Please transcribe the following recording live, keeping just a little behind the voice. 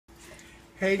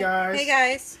Hey guys. Hey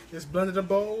guys. It's Blended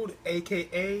Abode,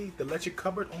 aka the Electric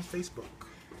Cupboard on Facebook.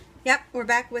 Yep, we're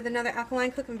back with another alkaline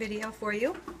cooking video for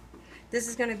you. This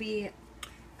is going to be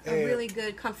a really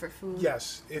good comfort food.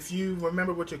 Yes, if you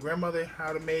remember what your grandmother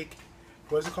how to make,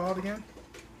 what is it called again?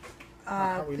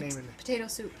 How are we naming it? Potato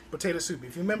soup. Potato soup.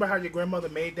 If you remember how your grandmother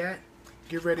made that,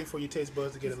 get ready for your taste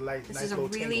buds to get a nice This is a little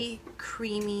really tingle.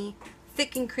 creamy,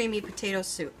 thick and creamy potato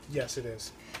soup. Yes, it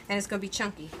is. And it's going to be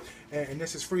chunky. And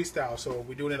this is freestyle, so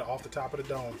we're doing it off the top of the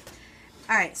dome.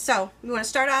 Alright, so we want to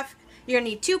start off. You're going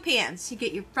to need 2 pans. You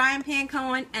get your frying pan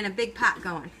going and a big pot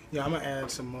going. Yeah, I'm going to add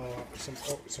some oil.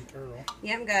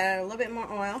 Yep, got a little bit more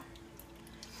oil.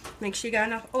 Make sure you got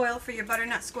enough oil for your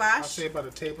butternut squash. I'll say about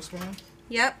a tablespoon.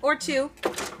 Yep, or 2.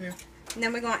 Yeah. And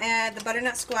then we're going to add the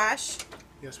butternut squash.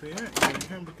 Yes, we are.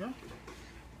 Here we go. And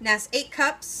that's 8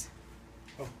 cups.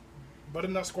 Of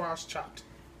butternut squash chopped.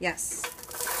 Yes.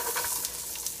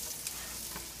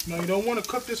 Now you don't want to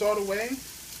cook this all the way.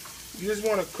 You just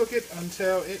want to cook it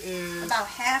until it is about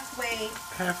halfway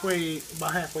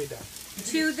done.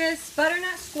 To this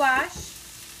butternut squash,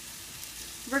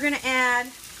 we're going to add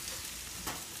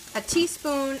a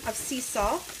teaspoon of sea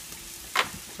salt.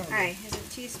 Alright, here's a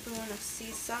teaspoon of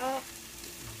sea salt.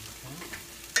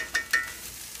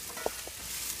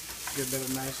 Give that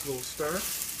a nice little stir.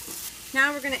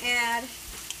 Now we're going to add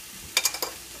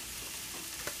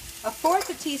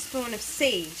 1/4 teaspoon of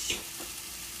sage.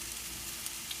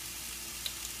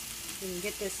 You can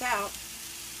get this out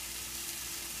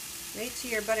right to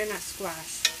your butternut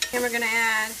squash. And we're going to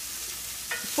add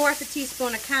 1/4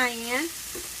 teaspoon of cayenne.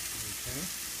 Okay.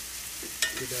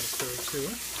 Give that a stir too.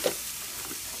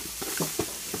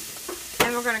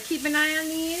 And we're going to keep an eye on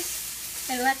these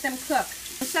and let them cook.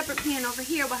 A separate pan over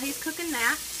here while he's cooking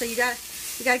that. So you got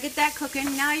to get that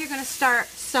cooking. Now you're going to start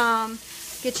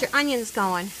get your onions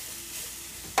going.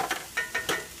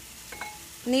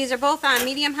 And these are both on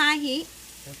medium-high heat.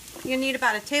 You're going to need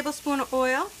about a tablespoon of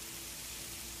oil.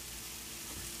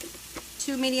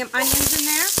 2 medium onions in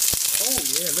there. Oh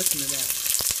yeah, listen to that.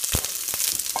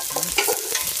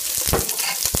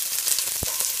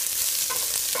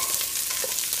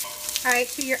 Alright,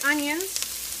 to your onions,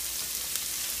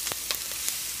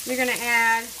 you're going to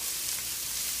add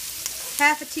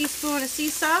 1/2 teaspoon of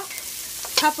sea salt,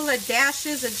 a couple of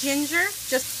dashes of ginger,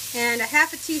 and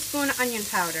 1/2 teaspoon of onion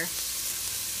powder.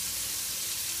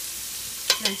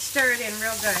 And stir it in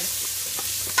real good.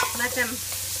 Let them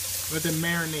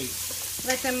marinate.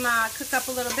 Let them cook up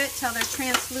a little bit till they're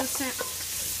translucent.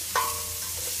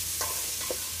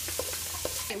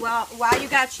 Well, while you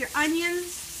got your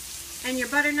onions and your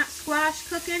butternut squash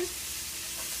cooking,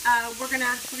 we're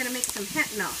gonna make some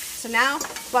hemp milk. So now,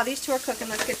 while these two are cooking,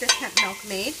 let's get this hemp milk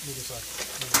made.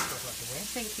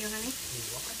 Thank you, honey.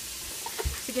 You're welcome.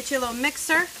 To get you a little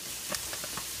mixer,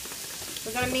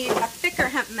 we're gonna need a thicker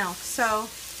hemp milk. So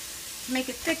to make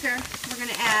it thicker, we're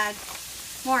gonna add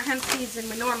more hemp seeds than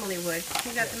we normally would.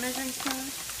 You got the measuring spoon?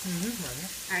 Right here.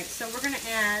 All right, so we're gonna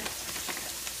add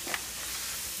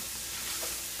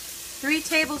 3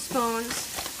 tablespoons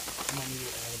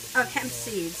of hemp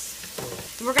seeds.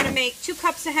 And we're going to make 2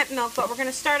 cups of hemp milk, but we're going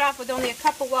to start off with only a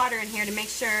cup of water in here to make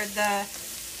sure the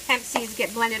hemp seeds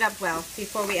get blended up well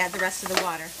before we add the rest of the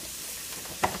water.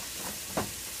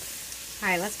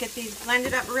 Alright, let's get these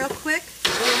blended up real quick.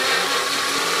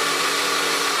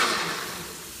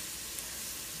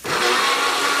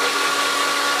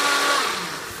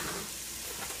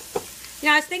 You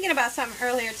know, I was thinking about something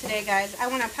earlier today, guys. I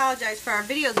want to apologize for our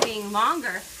videos being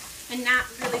longer and not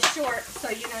really short. So,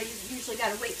 you know, you usually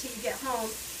got to wait till you get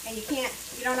home, and you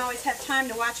don't always have time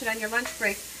to watch it on your lunch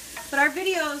break. But our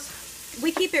videos,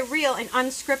 we keep it real and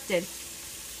unscripted.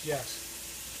 Yes.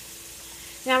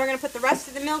 Now we're going to put the rest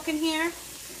of the milk in here.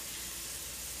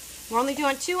 We're only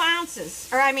doing 2 ounces,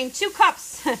 or I mean 2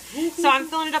 cups. So I'm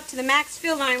filling it up to the max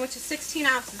fill line, which is 16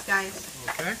 ounces, guys.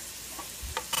 Okay.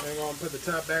 We're going to put the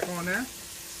top back on there.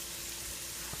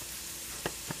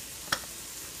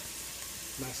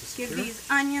 Nice and secure. Give these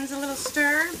onions a little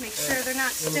stir. Make sure they're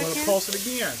not sticking. And we're going to pulse it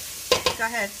again. Go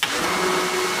ahead.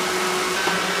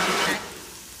 Okay.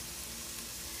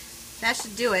 That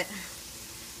should do it.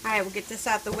 Alright, we'll get this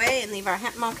out the way and leave our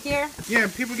hemp milk here. Yeah,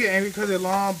 people get angry because they're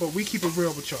long, but we keep it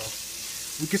real with y'all.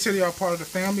 We consider y'all part of the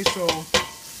family, so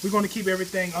we're going to keep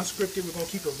everything unscripted. We're going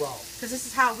to keep it raw. Because this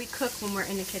is how we cook when we're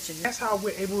in the kitchen. That's how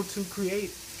we're able to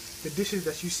create the dishes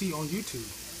that you see on YouTube.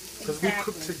 Because we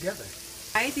cook together.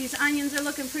 Alright, these onions are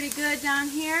looking pretty good down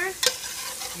here.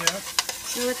 Yeah.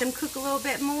 We'll let them cook a little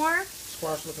bit more.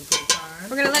 Squash looking pretty fine.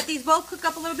 We're going to let these both cook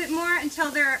up a little bit more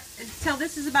until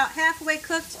this is about halfway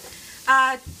cooked.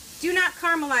 Do not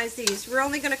caramelize these. We're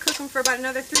only going to cook them for about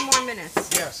another 3 more minutes.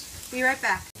 Yes. Be right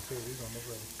back.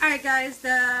 Alright guys,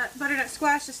 the butternut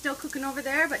squash is still cooking over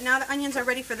there, but now the onions are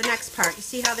ready for the next part. You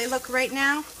see how they look right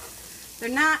now? They're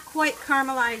not quite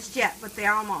caramelized yet, but they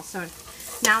are almost. So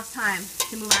now it's time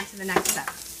to move on to the next step.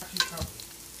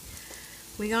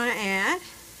 We're going to add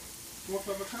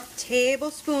a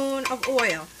tablespoon of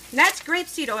oil. And that's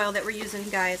grapeseed oil that we're using,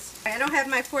 guys. I don't have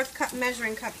my 4th cup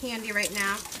measuring cup handy right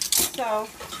now, so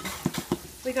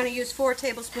we're going to use 4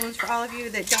 tablespoons. For all of you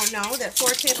that don't know, that 4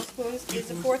 tablespoons is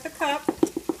 1/4 a cup.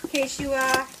 In case you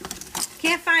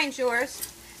can't find yours,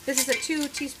 this is a 2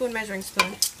 teaspoon measuring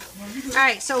spoon.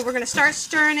 Alright, so we're going to start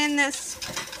stirring in this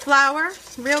flour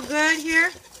real good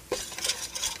here.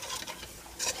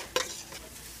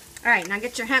 Alright, now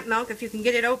get your hemp milk if you can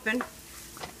get it open.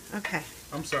 Okay.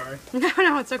 I'm sorry.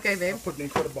 No, it's okay, babe. I put the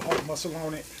incredible heart muscle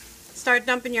on it. Start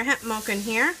dumping your hemp milk in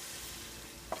here.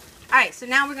 Alright, so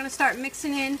now we're going to start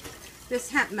mixing in this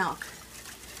hemp milk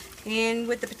in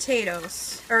with the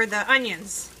potatoes, or the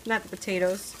onions, not the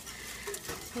potatoes.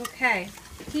 Okay,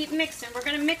 keep mixing. We're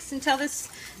going to mix until this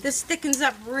thickens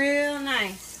up real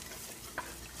nice.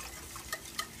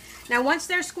 Now once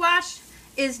their squash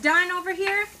is done over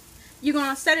here, you're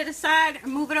going to set it aside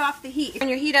and move it off the heat. Turn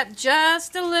your heat up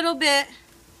just a little bit,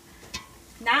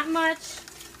 not much.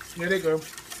 There they go.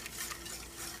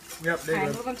 Yep, there you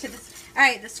go. Move them to this.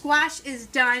 Alright, the squash is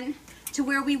done to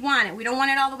where we want it. We don't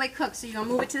want it all the way cooked, so you're going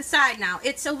to move it to the side now.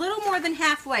 It's a little more than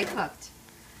halfway cooked.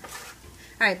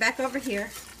 Alright, back over here.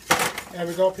 There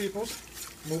we go, peoples.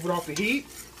 Move it off the heat.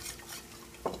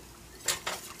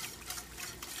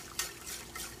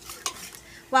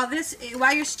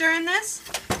 While you're stirring this,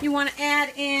 you want to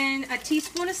add in a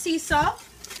teaspoon of sea salt.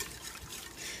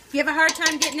 If you have a hard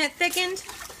time getting it thickened,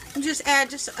 you just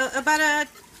add about a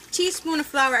teaspoon of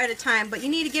flour at a time, but you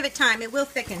need to give it time. It will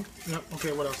thicken. Yep.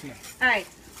 Okay, what else now? Alright,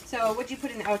 so what'd you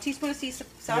put in there? Oh, a teaspoon of sea salt,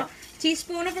 yep.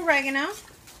 Teaspoon of oregano.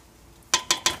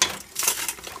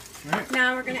 Right.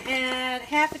 Now we're going to add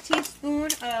half a teaspoon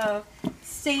of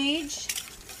sage.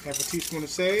 Half a teaspoon of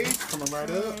sage, coming right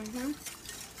up.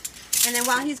 And then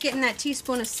while he's getting that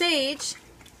teaspoon of sage,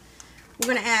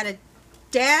 we're going to add a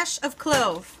dash of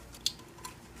clove.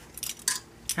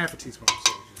 Half a teaspoon of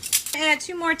sage. Add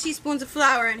 2 more teaspoons of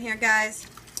flour in here, guys.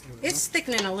 It's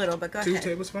thickening a little, but go ahead. 2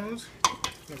 tablespoons.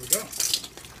 There we go.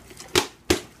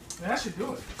 That should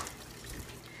do it.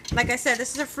 Like I said,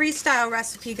 this is a freestyle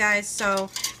recipe, guys, so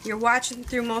you're watching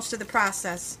through most of the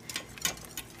process.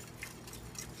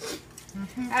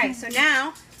 Alright, so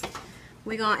now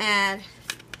we're going to add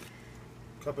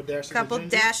a couple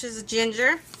dashes of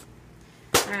ginger.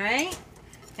 Alright,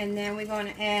 and then we're going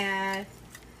to add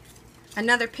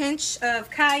another pinch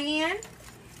of cayenne.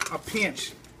 A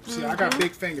pinch. See, I got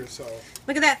big fingers, so.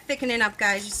 Look at that thickening up,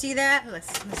 guys. You see that?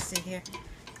 Let's see here.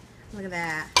 Look at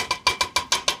that.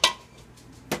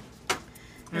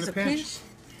 There's a pinch.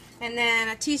 And then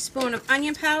a teaspoon of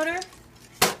onion powder.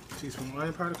 Teaspoon of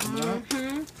onion powder coming up. There we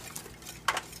go.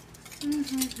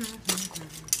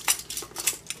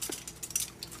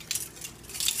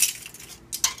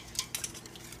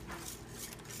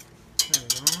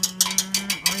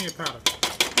 Onion powder.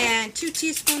 And 2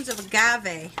 teaspoons of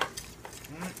agave.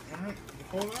 Alright.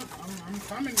 Hold up. I'm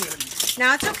coming with it.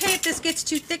 Now it's okay if this gets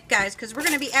too thick, guys, because we're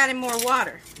going to be adding more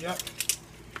water. Yep.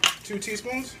 2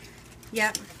 teaspoons?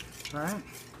 Yep. Alright.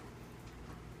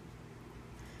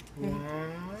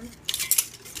 1.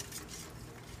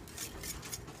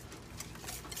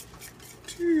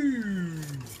 2.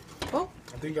 Oh.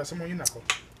 I think you got some on your knuckle.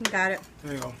 You got it.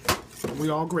 There you go. We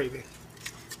all gravy.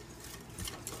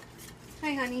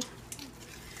 Hi, honey.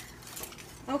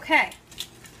 Okay.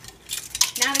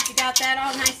 Now that you got that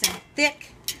all nice and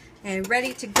thick and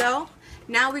ready to go,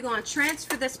 now we're going to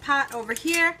transfer this pot over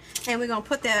here and we're going to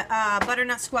put the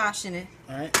butternut squash in it.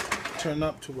 Alright. Turn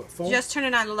up to what, 4? Just turn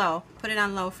it on low. Put it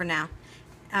on low for now.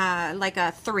 Like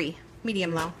a 3.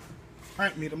 Medium low.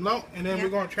 Alright, medium low. And then we're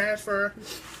going to transfer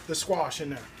the squash in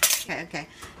there. Okay.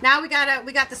 Now we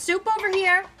got the soup over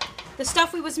here. The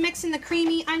stuff we was mixing, the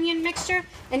creamy onion mixture.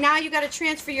 And now you got to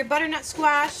transfer your butternut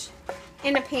squash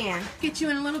in a pan. Get you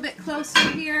in a little bit closer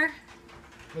here.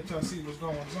 Let y'all see what's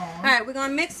going on. Alright, we're going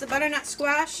to mix the butternut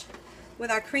squash with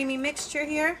our creamy mixture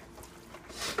here.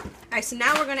 Alright, so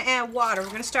now we're going to add water. We're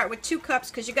going to start with 2 cups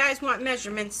because you guys want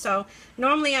measurements. So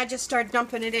normally I just start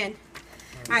dumping it in.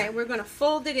 Alright, we're going to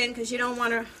fold it in because you don't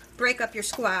want to break up your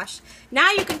squash.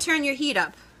 Now you can turn your heat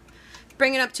up.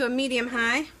 Bring it up to a medium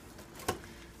high.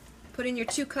 Put in your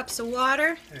 2 cups of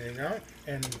water. There you go.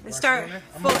 And start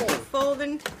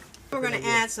folding. We're going to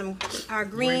add our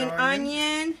green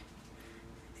onion.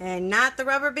 And not the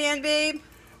rubber band, babe.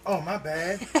 Oh, my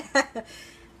bad.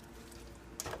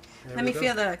 Let me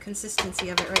feel the consistency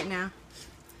of it right now.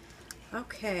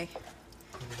 Okay.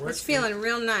 It's feeling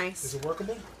real nice. Is it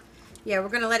workable? Yeah, we're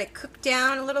gonna let it cook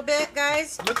down a little bit,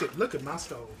 guys. Look at my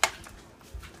stove.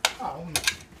 Oh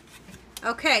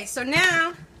no. Okay, so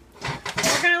now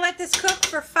we're gonna let this cook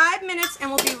for 5 minutes,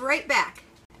 and we'll be right back.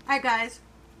 All right, guys.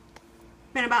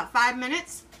 Been about 5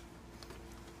 minutes.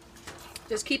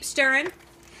 Just keep stirring.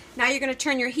 Now you're gonna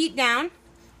turn your heat down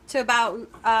to about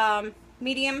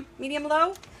medium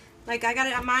low. Like I got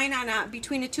it on mine on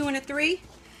between a 2 and a 3,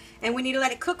 and we need to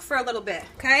let it cook for a little bit.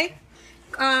 Okay.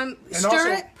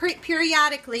 Stir it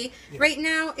periodically. Yeah. Right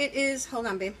now it is. Hold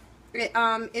on, babe.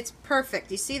 It's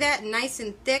perfect. You see that? Nice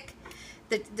and thick.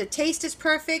 The taste is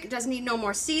perfect. It doesn't need no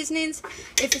more seasonings.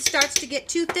 If it starts to get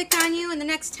too thick on you in the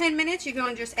next 10 minutes, you're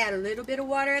going to just add a little bit of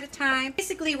water at a time.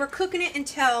 Basically, we're cooking it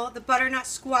until the butternut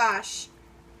squash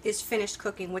is finished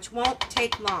cooking, which won't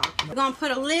take long. We're going to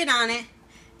put a lid on it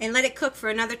and let it cook for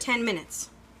another 10 minutes.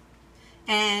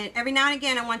 And every now and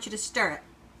again, I want you to stir it.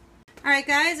 Alright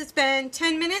guys, it's been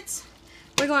 10 minutes.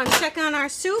 We're going to check on our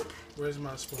soup. Where's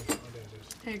my spoon? Oh, there it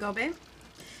is. There you go, babe.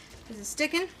 Is it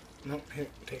sticking? No, here,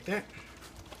 take that.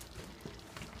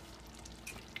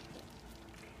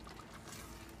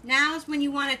 Now is when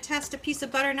you want to test a piece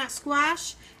of butternut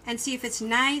squash and see if it's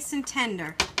nice and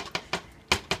tender.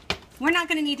 We're not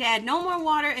going to need to add no more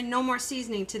water and no more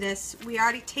seasoning to this. We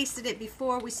already tasted it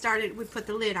before we put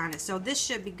the lid on it, so this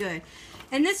should be good.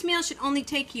 And this meal should only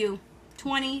take you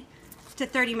 20 to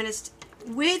 30 minutes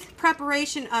with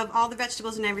preparation of all the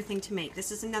vegetables and everything to make.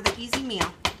 This is another easy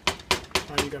meal.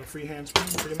 Oh, you got a freehand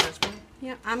spoon?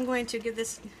 Yeah, I'm going to give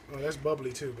this... Oh, that's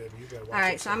bubbly too, baby. You gotta watch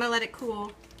Alright, so I'm going to let it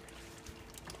cool.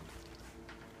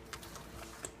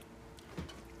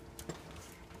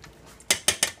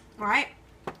 Alright.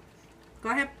 Go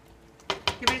ahead.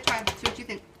 Give it a try. See what you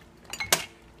think.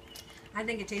 I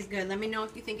think it tastes good. Let me know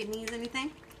if you think it needs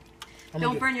anything.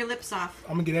 Don't burn your lips off.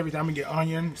 I'm going to get everything. I'm going to get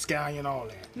onion, scallion, all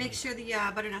that. Make sure the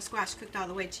butternut squash cooked all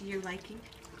the way to your liking.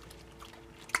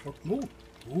 Ooh.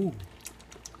 Ooh.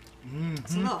 Mm-hmm.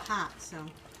 It's a little hot, so.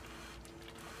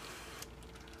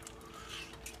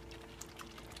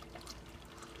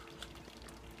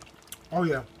 Oh,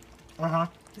 yeah. Uh-huh.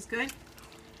 It's good?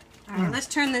 All right, let's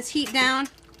turn this heat down.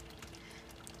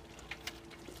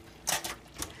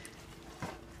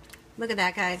 Look at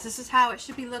that, guys. This is how it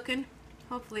should be looking.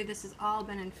 Hopefully this has all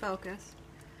been in focus.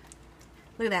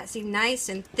 Look at that. See, nice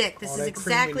and thick. This is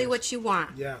exactly what you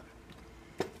want. Yeah.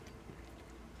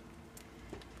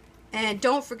 And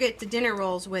don't forget the dinner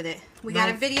rolls with it. We got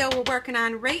a video we're working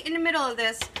on right in the middle of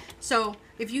this. So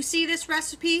if you see this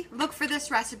recipe, look for this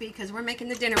recipe because we're making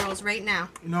the dinner rolls right now.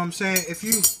 You know what I'm saying? If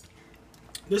you,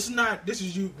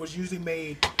 was usually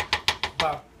made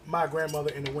by my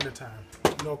grandmother in the wintertime.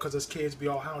 You know, because us kids be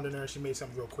all hounding her and she made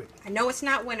something real quick. I know it's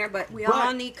not winter, but we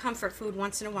all need comfort food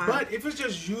once in a while. But if it's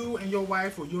just you and your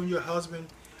wife or you and your husband,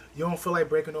 you don't feel like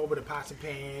breaking over the pots and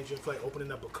pans, you don't feel like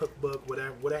opening up a cookbook,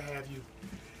 whatever have you.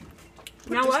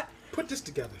 You know what? Put this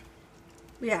together.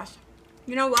 Yes.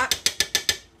 You know what?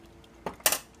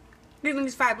 Give me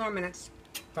 5 more minutes.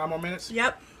 5 more minutes?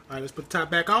 Yep. All right, let's put the top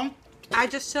back on. I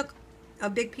just took a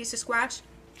big piece of squash.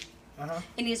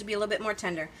 It needs to be a little bit more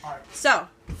tender. All right. So,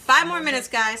 5 more minutes,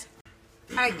 guys.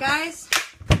 All right, guys.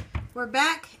 We're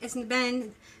back. It's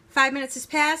been 5 minutes has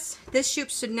passed. This soup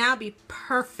should now be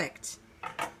perfect.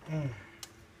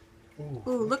 Ooh,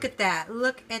 look at that.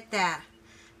 Look at that.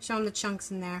 Show them the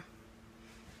chunks in there.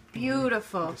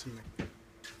 Beautiful.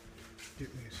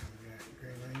 Get me some of that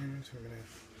green onions, some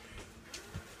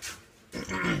of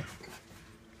that.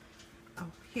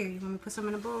 Oh, here, you want me to put some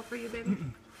in a bowl for you, baby?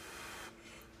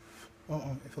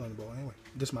 It fell in the bowl anyway.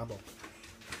 This is my bowl.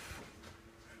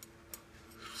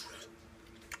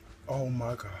 Oh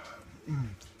my God.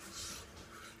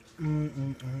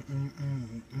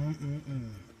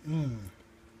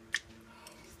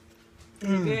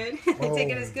 Good?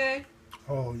 Think it is good?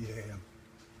 Oh yeah.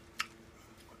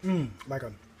 Like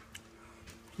a.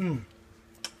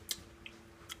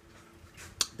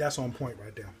 That's on point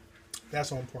right there.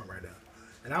 That's on point right there.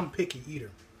 And I'm a picky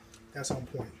eater. That's on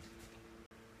point.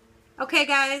 Okay,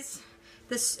 guys.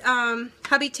 This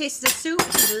hubby tastes the soup.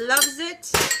 He loves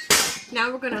it.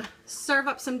 Now we're gonna serve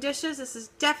up some dishes. This is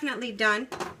definitely done.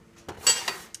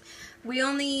 We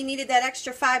only needed that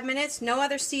extra 5 minutes. No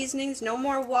other seasonings. No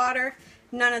more water.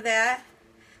 None of that.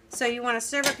 So you want to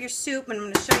serve up your soup, and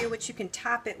I'm going to show you what you can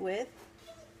top it with.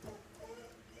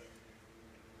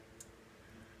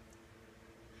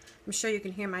 I'm sure you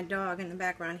can hear my dog in the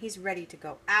background. He's ready to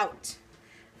go out.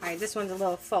 Alright, this one's a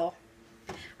little full.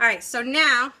 Alright, so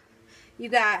now you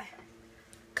got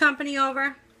company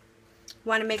over.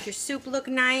 Want to make your soup look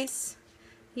nice.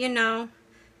 you know,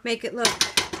 make it look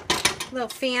a little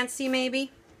fancy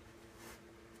maybe.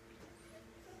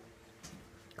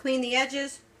 Clean the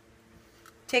edges.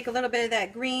 Take a little bit of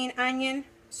that green onion,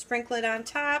 sprinkle it on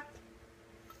top,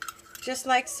 just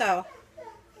like so.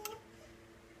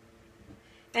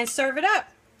 And serve it up.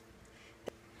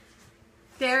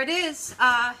 There it is,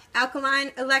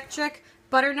 Alkaline Electric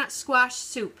Butternut Squash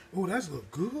Soup. Oh, that's look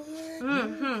good.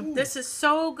 Mm-hmm. This is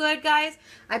so good, guys.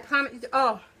 I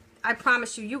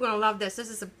promise you, you're going to love this. This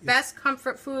is the best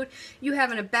comfort food. You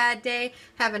having a bad day,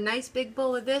 have a nice big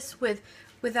bowl of this with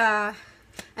an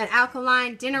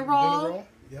alkaline dinner roll.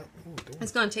 Yep. Ooh,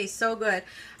 it's going to taste so good.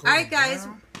 All right, guys.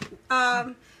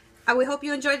 We hope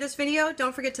you enjoyed this video.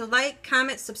 Don't forget to like,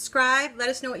 comment, subscribe. Let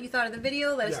us know what you thought of the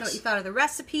video. Let us know what you thought of the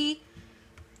recipe.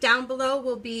 Down below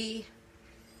will be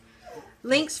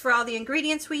links for all the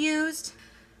ingredients we used.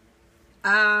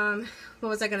 What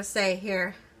was I going to say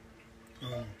here?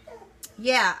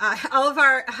 Yeah, all of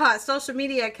our social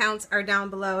media accounts are down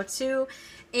below too.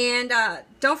 And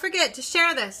don't forget to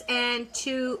share this, and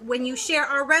when you share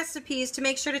our recipes, to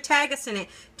make sure to tag us in it.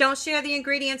 Don't share the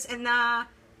ingredients and the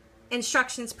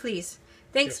instructions, please.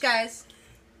 Thanks, guys.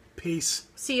 Peace.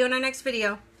 See you in our next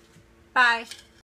video. Bye.